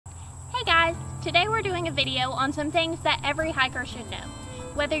Hey guys, today we're doing a video on some things that every hiker should know.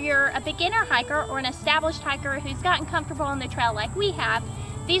 Whether you're a beginner hiker or an established hiker who's gotten comfortable on the trail like we have,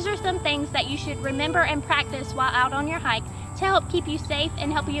 these are some things that you should remember and practice while out on your hike to help keep you safe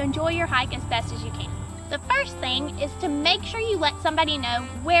and help you enjoy your hike as best as you can. The first thing is to make sure you let somebody know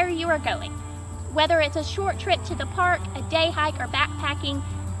where you are going. Whether it's a short trip to the park, a day hike, or backpacking,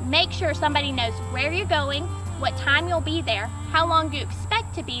 make sure somebody knows where you're going, what time you'll be there, how long you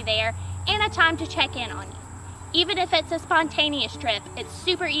expect to be there, and a time to check in on you. Even if it's a spontaneous trip, it's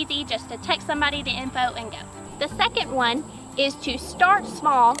super easy just to text somebody the info and go. The second one is to start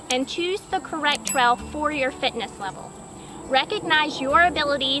small and choose the correct trail for your fitness level. Recognize your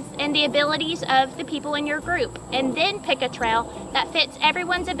abilities and the abilities of the people in your group, and then pick a trail that fits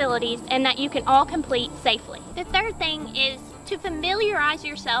everyone's abilities and that you can all complete safely. The third thing is to familiarize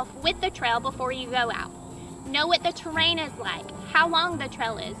yourself with the trail before you go out. Know what the terrain is like, how long the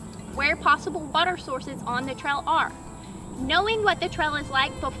trail is, where possible water sources on the trail are. Knowing what the trail is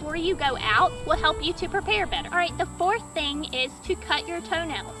like before you go out will help you to prepare better. All right, the fourth thing is to cut your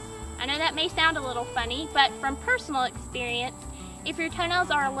toenails. I know that may sound a little funny, but from personal experience, if your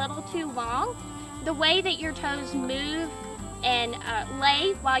toenails are a little too long, the way that your toes move and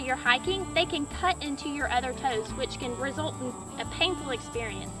lay while you're hiking, they can cut into your other toes, which can result in a painful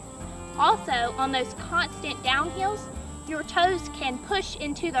experience. Also, on those constant downhills, your toes can push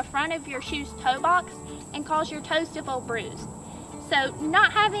into the front of your shoe's toe box and cause your toes to feel bruised. So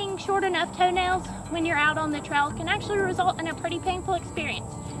not having short enough toenails when you're out on the trail can actually result in a pretty painful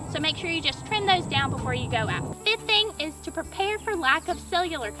experience. So make sure you just trim those down before you go out. Fifth thing is to prepare for lack of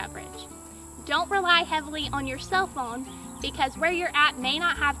cellular coverage. Don't rely heavily on your cell phone because where you're at may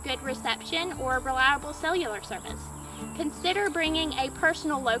not have good reception or reliable cellular service. Consider bringing a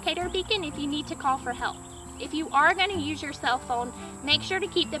personal locator beacon if you need to call for help. If you are going to use your cell phone, make sure to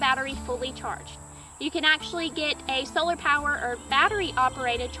keep the battery fully charged. You can actually get a solar power or battery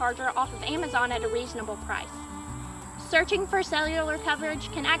operated charger off of Amazon at a reasonable price. Searching for cellular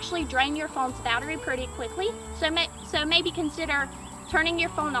coverage can actually drain your phone's battery pretty quickly, so maybe consider turning your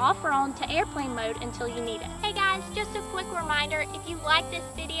phone off or onto airplane mode until you need it. Hey guys, just a quick reminder, if you like this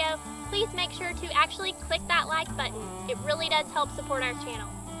video, please make sure to actually click that like button. It really does help support our channel.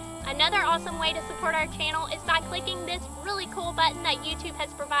 Another awesome way to support our channel is by clicking this really cool button that YouTube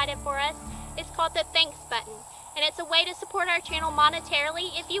has provided for us. It's called the Thanks button, and it's a way to support our channel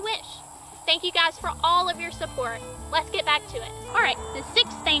monetarily if you wish. Thank you guys for all of your support. Let's get back to it. All right, the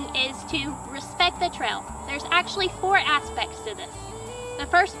sixth thing is to respect the trail. There's actually 4 aspects to this. The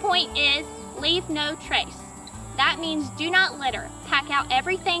first point is leave no trace. That means do not litter. Pack out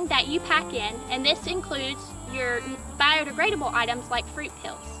everything that you pack in, and this includes your biodegradable items like fruit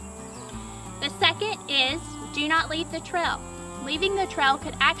peels. The second is do not leave the trail. Leaving the trail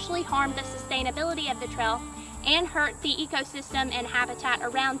could actually harm the sustainability of the trail and hurt the ecosystem and habitat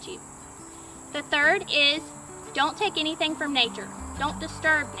around you. The third is don't take anything from nature. Don't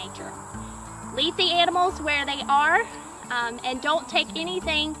disturb nature. Leave the animals where they are and don't take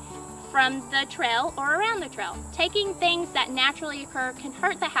anything from the trail or around the trail. Taking things that naturally occur can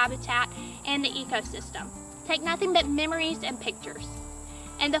hurt the habitat and the ecosystem. Take nothing but memories and pictures.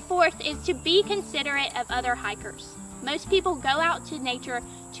 And the fourth is to be considerate of other hikers. Most people go out to nature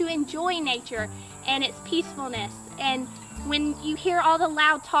to enjoy nature and its peacefulness, and when you hear all the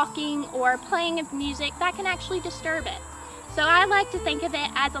loud talking or playing of music, that can actually disturb it. So I like to think of it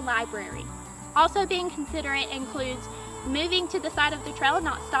as a library. Also, being considerate includes moving to the side of the trail,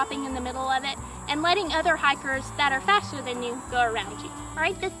 not stopping in the middle of it, and letting other hikers that are faster than you go around you. All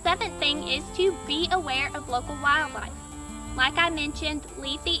right, the seventh thing is to be aware of local wildlife. Like I mentioned,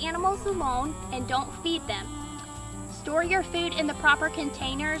 leave the animals alone and don't feed them. Store your food in the proper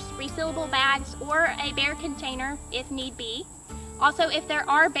containers, resealable bags, or a bear container if need be. Also, if there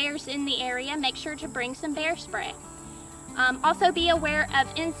are bears in the area, make sure to bring some bear spray. Also be aware of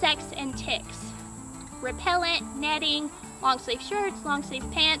insects and ticks. Repellent, netting, long sleeve shirts, long sleeve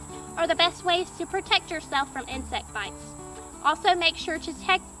pants are the best ways to protect yourself from insect bites. Also make sure to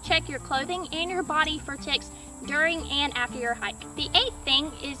check your clothing and your body for ticks during and after your hike. The eighth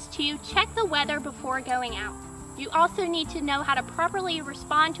thing is to check the weather before going out. You also need to know how to properly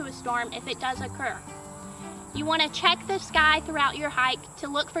respond to a storm if it does occur. You want to check the sky throughout your hike to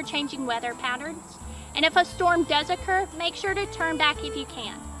look for changing weather patterns. And if a storm does occur, make sure to turn back if you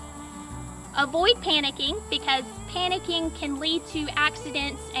can. Avoid panicking because panicking can lead to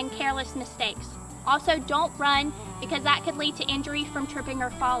accidents and careless mistakes. Also, don't run because that could lead to injury from tripping or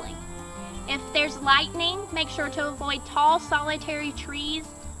falling. If there's lightning, make sure to avoid tall, solitary trees,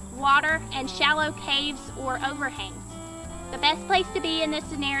 water, and shallow caves or overhangs. The best place to be in this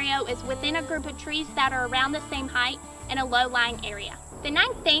scenario is within a group of trees that are around the same height in a low-lying area. The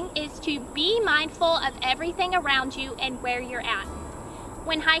ninth thing is to be mindful of everything around you and where you're at.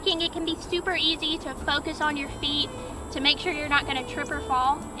 When hiking, it can be super easy to focus on your feet to make sure you're not going to trip or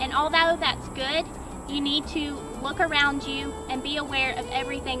fall. And although that's good, you need to look around you and be aware of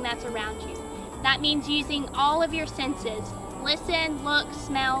everything that's around you. That means using all of your senses. Listen, look,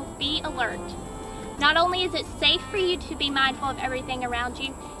 smell, be alert. Not only is it safe for you to be mindful of everything around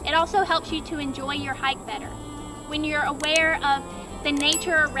you, it also helps you to enjoy your hike better. When you're aware of the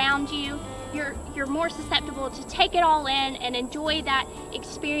nature around you, you're more susceptible to take it all in and enjoy that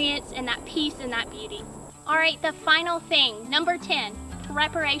experience and that peace and that beauty. All right, the final thing, number 10,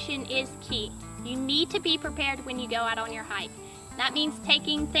 preparation is key. You need to be prepared when you go out on your hike. That means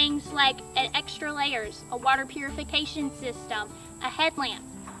taking things like extra layers, a water purification system, a headlamp.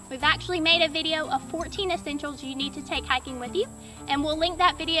 We've actually made a video of 14 essentials you need to take hiking with you, and we'll link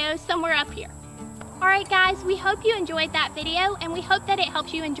that video somewhere up here. All right guys, we hope you enjoyed that video, and we hope that it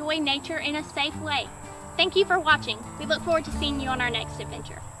helps you enjoy nature in a safe way. Thank you for watching. We look forward to seeing you on our next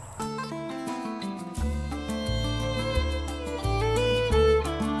adventure.